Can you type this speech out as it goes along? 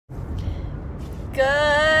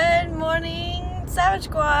Good morning, Savage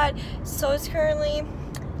Squad. So it's currently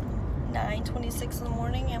 9:26 in the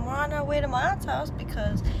morning and we're on our way to my aunt's house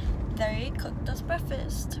because they cooked us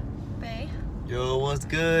breakfast. Bae? Yo, what's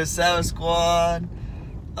good, Savage Squad?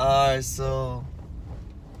 Alright, so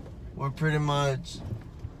we're pretty much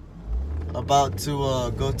about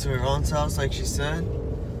to go to her aunt's house, like she said.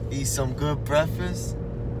 Eat some good breakfast.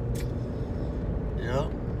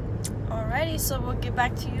 Yep. Alrighty, so we'll get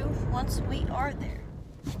back to you once we are there.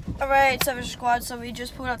 Alright, Savage Squad, so we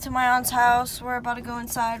just pulled up to my aunt's house. We're about to go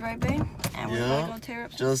inside, right, babe? And we're about to go tear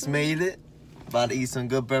up some Just food. made it. About to eat some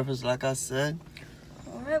good breakfast, like I said.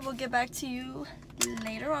 Alright, we'll get back to you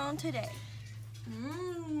later on today.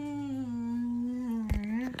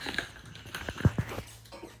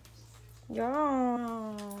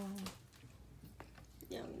 Yum.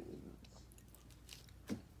 Yum.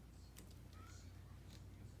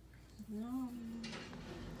 Yum.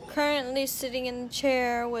 Currently sitting in the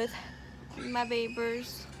chair with my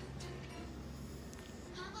babers.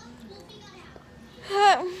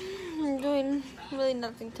 I'm doing really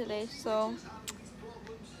nothing today, so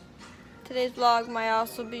today's vlog might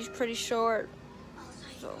also be pretty short.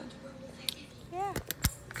 So yeah,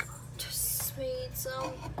 just made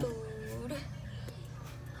some food.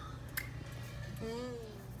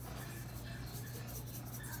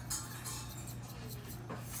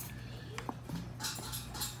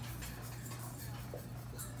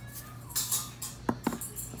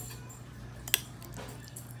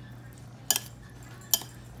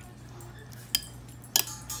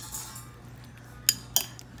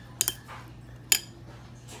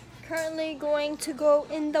 Currently going to go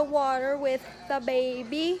in the water with the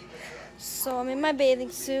baby. So I'm in my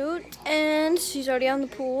bathing suit and she's already on the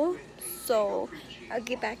pool. So I'll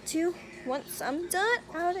get back to you once I'm done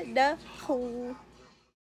out of the pool.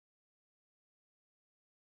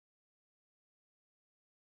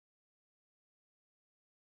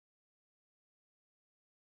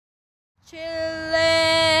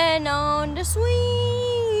 Chillin' on the swing.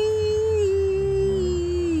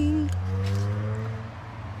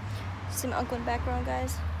 See my uncle in the background,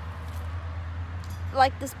 guys.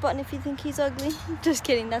 Like this button if you think he's ugly. Just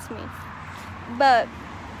kidding, that's me. But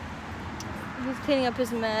he's cleaning up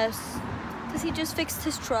his mess because he just fixed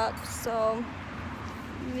his truck. So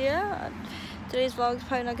yeah, today's vlog is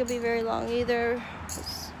probably not gonna be very long either.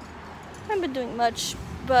 I haven't been doing much,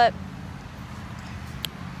 but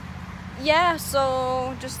yeah.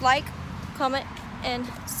 So just like, comment, and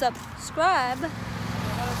subscribe.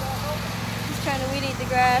 He's trying to weed eat the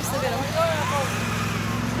grass. Look at him.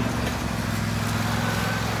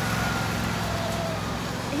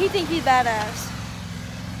 He think he's badass.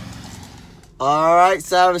 Alright,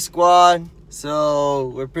 Savage Squad. So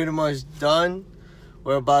we're pretty much done.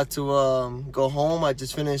 We're about to go home. I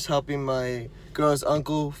just finished helping my girl's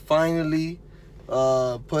uncle finally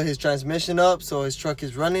put his transmission up, so his truck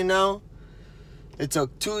is running now. It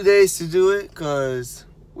took 2 days to do it because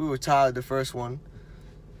we were tired the first one.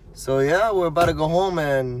 So yeah, we're about to go home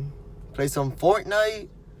and play some Fortnite.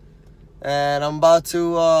 And I'm about to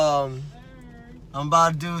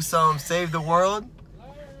do some Save the World.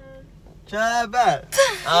 Try that.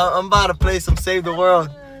 I'm about to play some Save the World.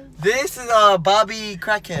 This is Bobby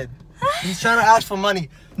Crackhead. He's trying to ask for money.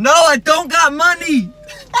 No, I don't got money.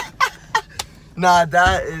 Nah,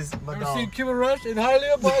 that is my dog. Ever seen Kevin Rush in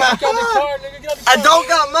Hialeah? Boy, get out the car, nigga. Get out the car. I don't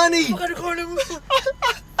got money. Get out the car, nigga.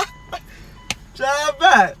 Try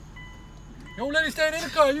that. Don't let him stay in the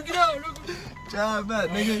car. You get out, nigga. Try that,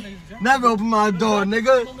 nigga. Never open my door,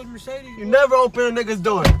 nigga. Mercedes. You never open a nigga's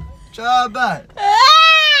door. Try that.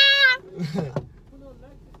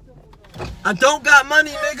 I don't got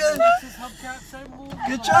money, nigga.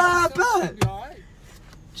 Get your back.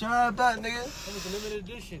 Try that, nigga. That was a limited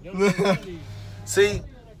edition. That was limited. See,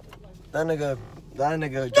 that nigga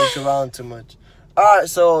jokes around too much. Alright,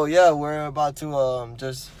 so yeah, we're about to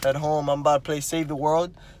just head home. I'm about to play Save the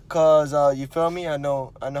World. Cause you feel me? I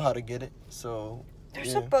know how to get it. So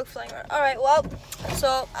There's a bug flying around. Alright, well,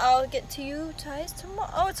 so I'll get to you guys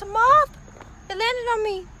tomorrow. Oh, it's a moth. It landed on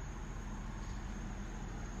me.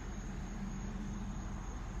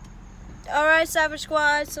 Alright, Savage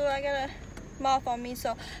Squad, so I got a moth on me,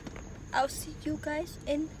 so I'll see you guys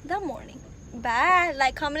in the morning. Bye.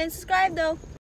 Like, comment, and subscribe though.